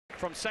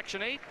from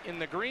Section 8 in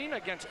the green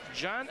against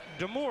John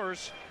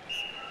DeMoors.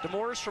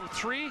 DeMoors from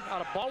 3 out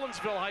of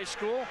Baldwinsville High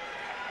School.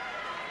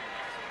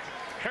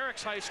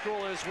 Herrick's High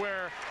School is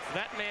where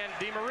that man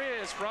DiMaria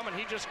is from, and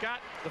he just got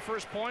the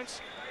first points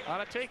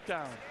on a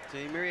takedown.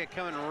 DiMaria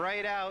coming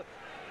right out,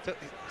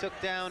 took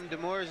down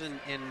DeMoors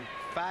in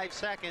 5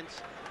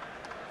 seconds.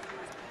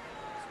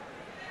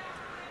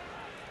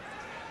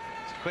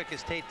 It's the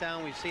quickest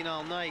takedown we've seen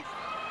all night.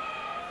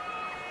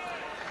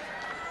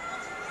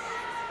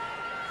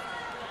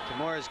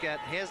 DeMoors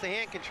has the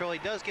hand control. He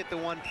does get the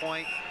 1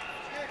 point.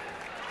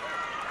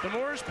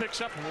 DeMoors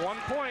picks up 1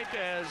 point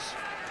as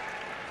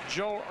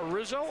Joe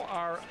Rizzo,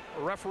 our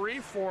referee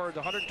for the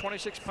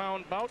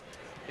 126-pound bout,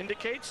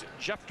 indicates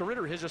Jeff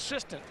DeRitter, his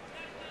assistant.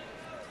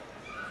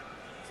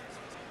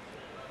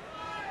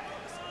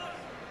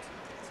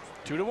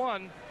 Two to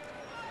 1.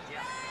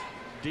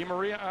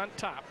 DiMaria on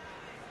top.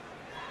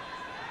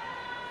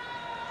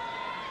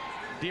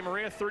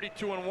 DiMaria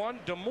 32-1.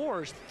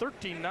 DeMoors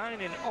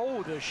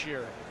 39-0 this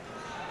year.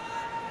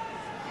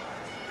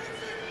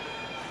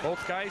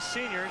 Both guys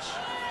seniors.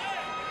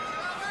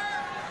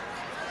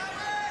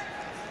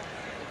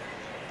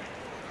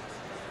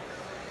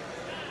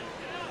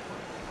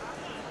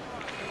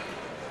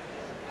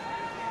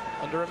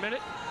 Under a minute,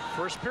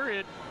 first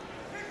period.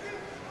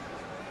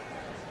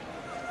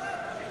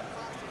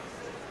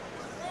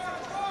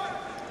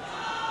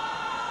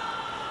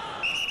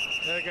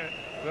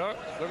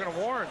 They're gonna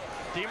warn.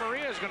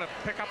 DiMaria is gonna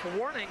pick up a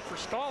warning for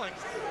stalling.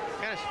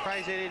 Kind of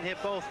surprised they didn't hit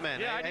both men.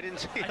 Yeah, I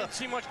didn't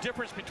see much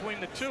difference between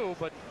the two,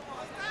 but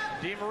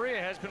DiMaria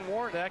has been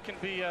warned. That can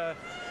be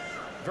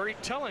very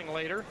telling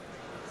later.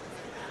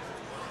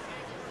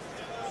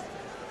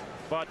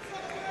 But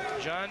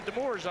John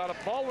DeMoors out of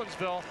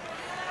Baldwinsville.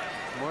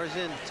 DeMoors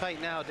in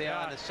tight now, Dale,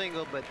 on a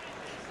single, but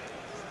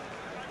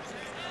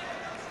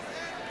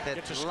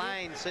that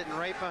line sitting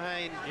right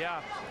behind.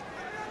 Yeah.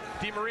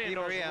 DiMaria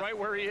knows right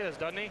where he is,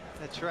 doesn't he?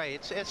 That's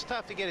right. It's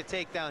tough to get a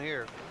takedown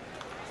here.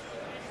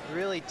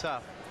 Really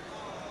tough.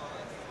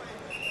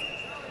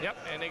 Yep,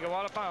 and they go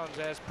out of bounds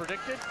as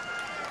predicted.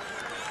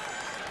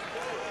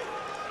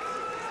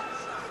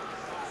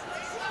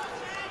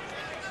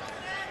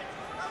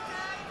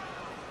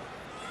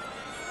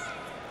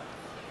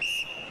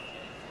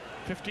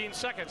 "15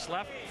 seconds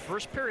left,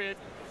 first period,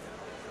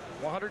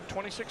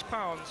 126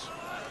 pounds.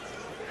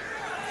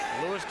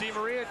 Louis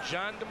DiMaria,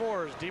 John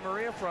DeMoors.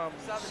 DiMaria from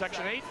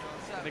Section 8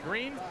 in the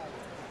green.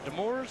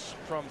 DeMoors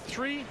from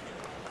 3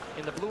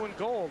 in the blue and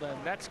gold.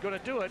 And that's going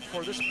to do it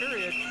for this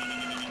period.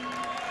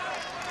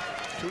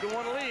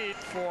 2-1 lead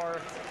for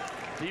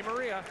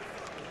DiMaria.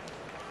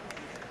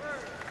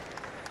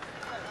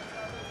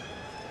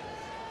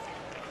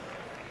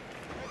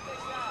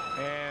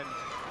 And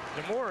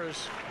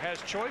DeMoors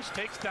has choice,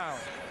 takes down.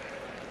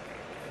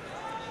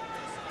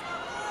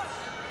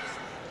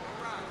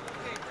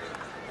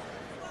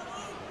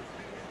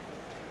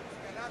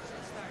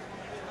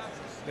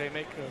 They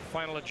make a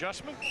final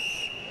adjustment.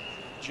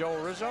 Joe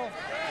Rizzo,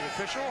 the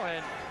official,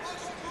 and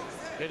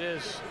it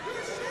is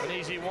an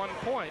easy 1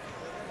 point.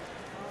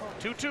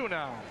 2-2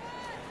 now.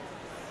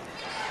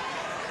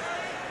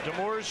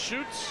 DeMoors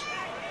shoots.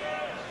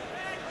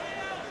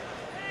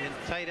 And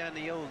tight on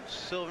the old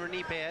silver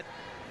knee pad.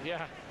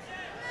 Yeah.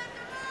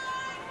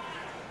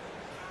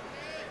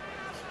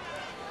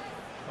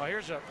 Well,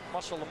 here's a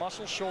muscle to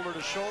muscle, shoulder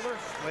to shoulder.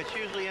 Which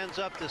usually ends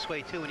up this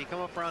way too. When you come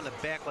up around the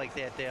back like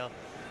that, Dale,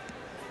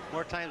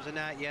 more times than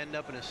not, you end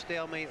up in a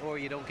stalemate or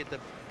you don't get the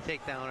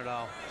takedown at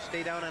all.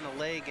 Stay down on the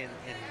leg and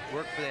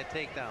work for that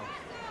takedown.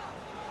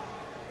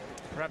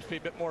 Perhaps be a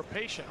bit more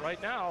patient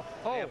right now.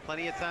 Oh, yeah,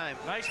 plenty of time.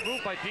 Nice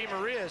move by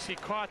DiMaria as he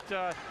caught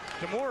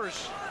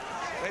DeMoors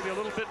maybe a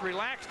little bit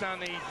relaxed on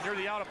near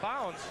the out of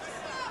bounds,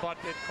 but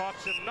it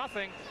costs him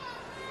nothing.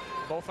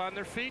 Both on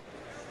their feet,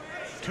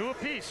 2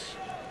 apiece.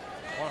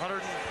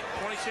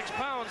 126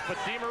 pounds, but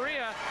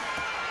DiMaria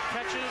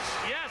catches,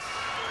 yes,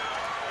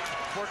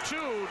 for 2,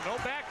 no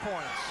back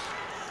points.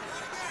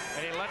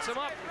 And he lets him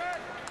up.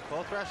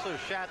 Both wrestlers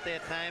shot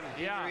that time.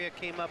 Yeah. DiMaria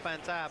came up on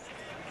top.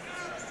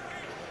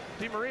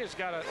 DiMaria's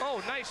got a,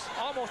 nice,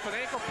 almost an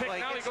ankle pick. Boy,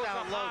 now he goes down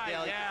up low, high.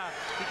 Dale. Yeah.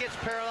 He gets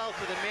parallel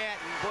to the mat,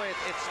 and boy,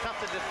 it's tough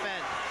to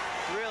defend.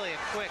 Really a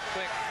quick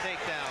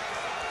takedown.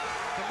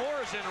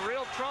 DeMoors in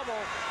real trouble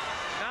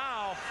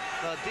now.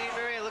 Well,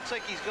 DiMaria looks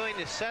like he's going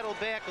to settle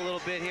back a little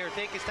bit here,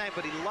 take his time,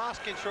 but he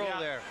lost control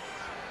there.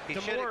 He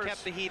should have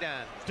kept the heat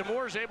on.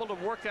 DeMoors able to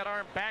work that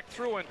arm back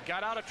through and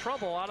got out of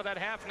trouble out of that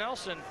half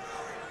Nelson,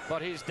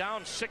 but he's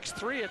down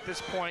 6-3 at this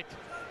point.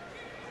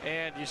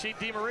 And you see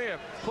DiMaria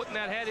putting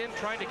that head in,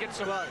 trying to get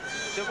some. Well,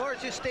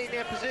 DeMoors just stayed in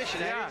that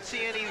position. Yeah. I didn't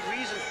see any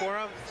reason for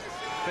him,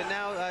 but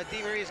now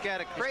DiMaria's got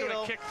a cradle. He's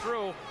going to kick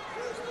through.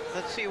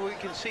 Let's see what we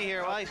can see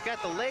here. Well, he's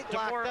got the leg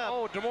locked up.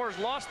 Oh, DeMoors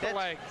lost the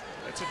leg.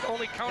 It's the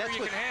only counter you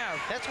can have.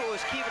 That's what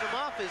was keeping him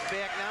off his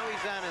back. Now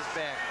he's on his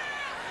back.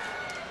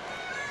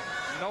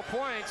 No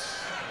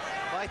points.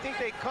 Well, I think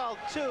they called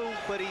 2,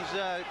 but he's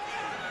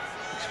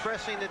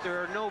expressing that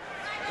there are no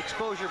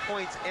exposure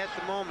points at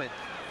the moment.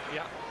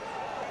 Yeah.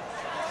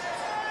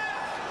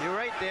 You're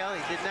right, Dale.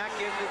 He did not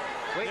give it.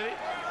 Wait. Did he?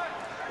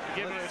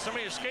 He gave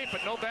somebody escape,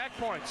 but no back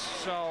points.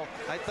 So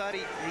I thought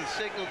he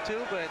signaled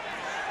too, but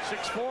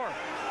 6-4.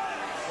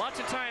 Lots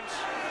of times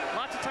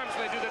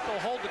when they do that, they'll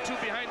hold the two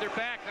behind their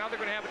back. Now they're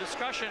going to have a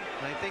discussion.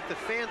 I think the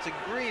fans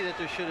agree that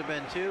there should have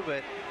been two,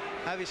 but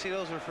obviously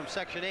those were from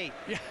Section 8.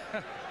 Yeah.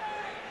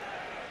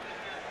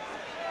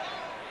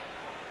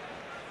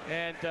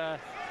 And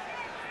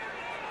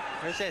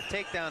there's that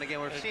takedown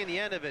again. We're seeing the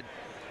end of it.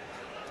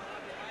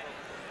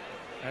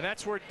 And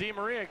that's where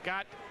DiMaria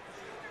got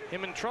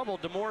him in trouble.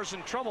 DeMoors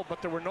in trouble,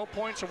 but there were no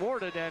points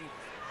awarded. And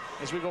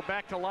as we go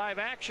back to live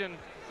action,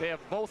 they have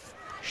both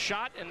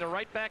shot and they're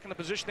right back in the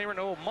position they were in.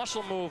 Oh,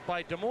 muscle move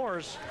by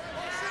DeMoors.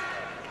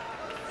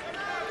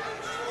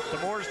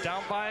 DeMoors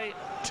down by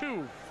 2.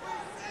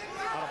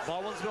 Out of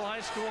Baldwinsville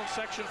High School in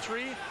Section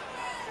 3.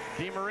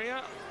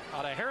 DiMaria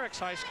out of Herrick's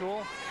High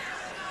School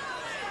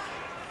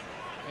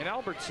in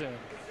Albertson.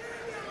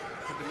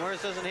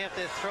 DeMoors doesn't have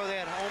to throw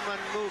that home run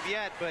move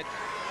yet, but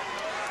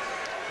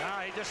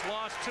he just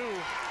lost 2.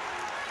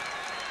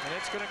 And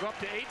it's going to go up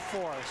to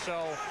 8-4.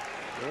 So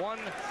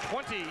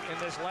 120 in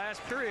this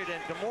last period,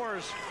 and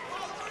DeMoors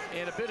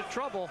in a bit of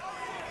trouble.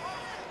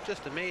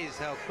 Just amazed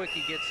how quick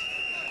he gets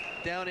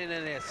down in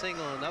that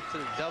single and up to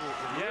the double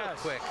real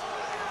quick.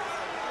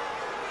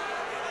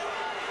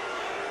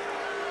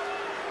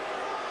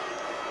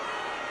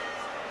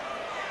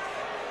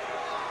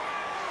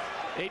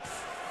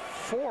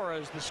 (8-4)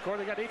 is the score.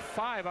 They got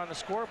 8-5 on the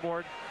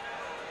scoreboard.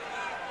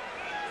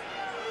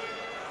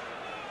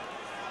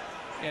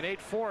 And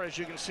 8-4, as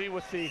you can see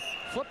with the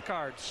flip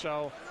cards.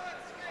 So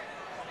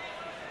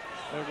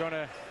they're going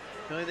to.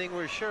 The only thing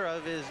we're sure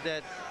of is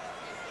that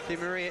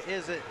DiMaria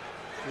is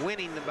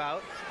winning the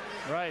bout.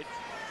 Right.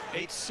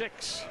 8-6.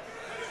 8-6.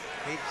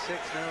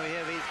 Now we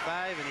have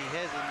 8-5, and he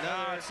has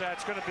another. No,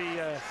 it's going to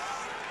be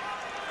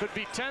could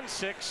be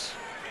 10-6.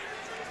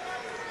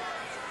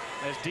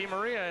 As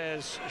DiMaria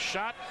is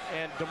shot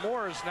and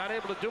DeMoors not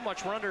able to do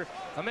much. We're under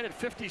a minute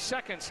 50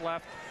 seconds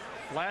left.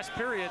 Last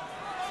period.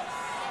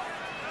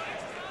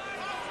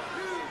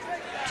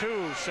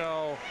 2,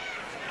 so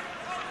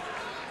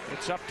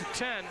it's up to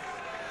 10.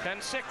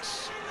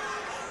 10-6.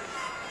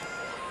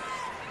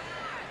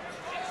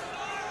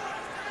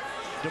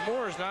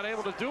 DeMoors not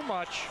able to do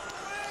much.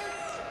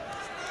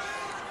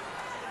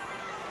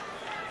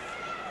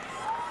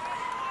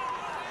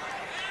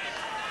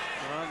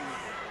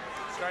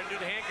 Starting to do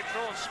the hand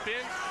control and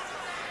spin.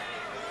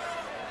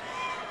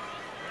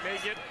 He may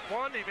get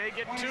 1, he may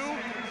get 2.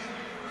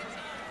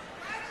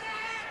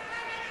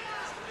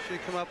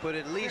 Should come up with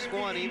at least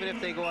 1, even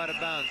if they go out of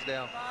bounds,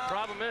 Dale.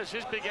 Problem is,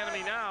 his big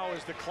enemy now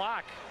is the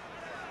clock.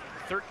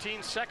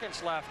 13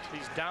 seconds left.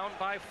 He's down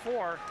by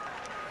 4.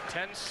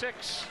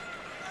 10-6.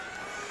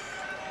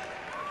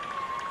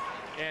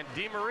 And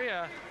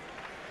DiMaria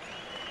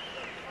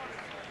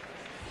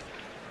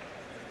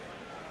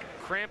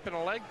cramp in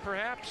a leg,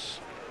 perhaps.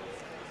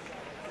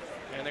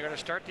 And they're going to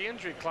start the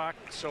injury clock.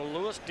 So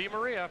Louis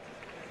DiMaria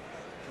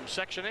from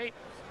Section 8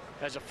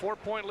 has a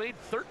 4-point lead.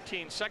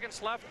 13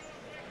 seconds left.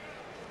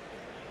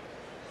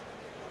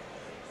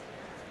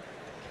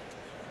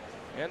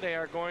 And they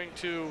are going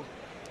to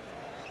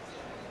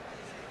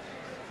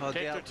take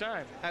their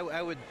time.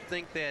 I would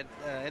think that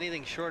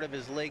anything short of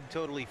his leg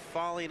totally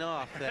falling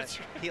off, that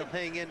he'll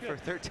hang in for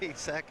 13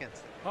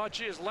 seconds. Oh,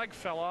 gee, his leg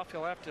fell off.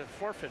 He'll have to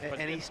forfeit.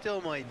 And he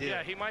still might do.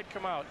 Yeah, he might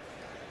come out.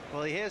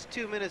 Well, he has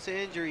 2 minutes of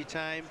injury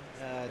time.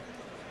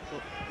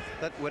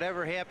 Let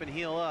whatever happened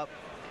heal up.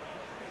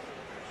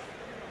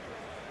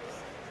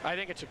 I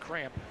think it's a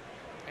cramp,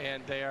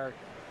 and they are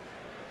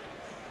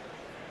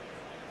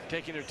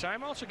taking their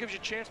time. Also gives you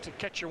a chance to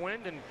catch your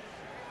wind and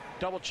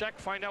double check,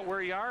 find out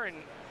where you are, and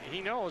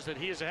he knows that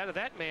he is ahead of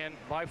that man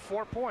by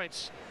 4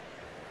 points.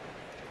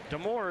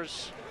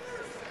 DeMoors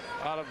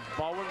out of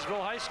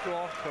Baldwinsville High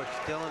School. Coach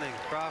Dillon and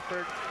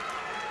Crawford.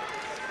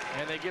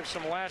 And they give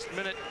some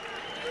last-minute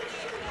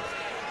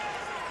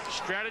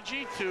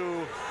strategy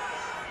to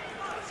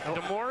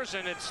DeMoors,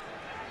 and it's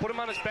put him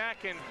on his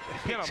back and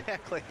pin him.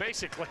 Exactly.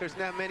 Basically. There's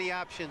not many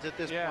options at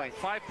this point.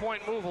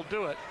 5-point move will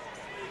do it.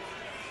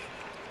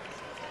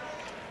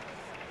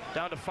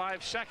 Down to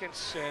 5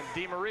 seconds, and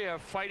DiMaria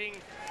fighting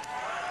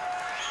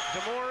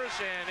DeMoors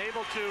and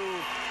able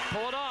to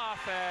pull it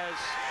off, as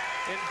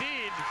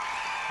indeed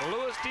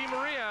Louis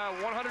DiMaria,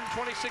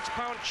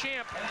 126-pound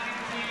champ,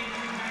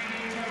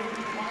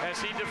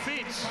 as he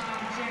defeats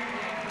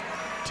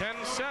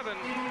 10-7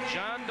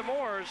 John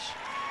DeMoors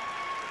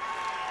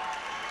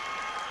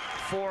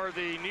for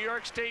the New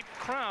York State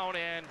crown,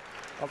 and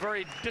a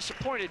very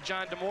disappointed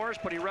John DeMoors,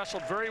 but he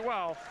wrestled very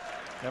well.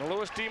 And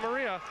Louis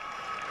DiMaria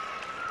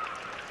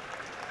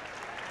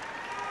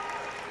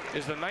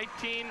is the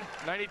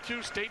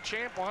 1992 state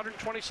champ,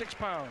 126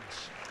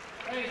 pounds.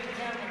 Ladies and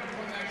gentlemen,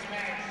 for the next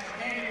match,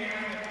 standing here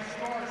at the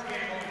scores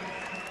table.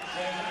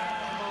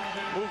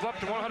 Move up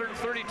to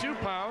 132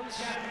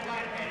 pounds.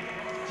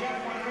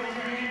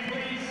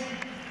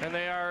 And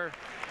they are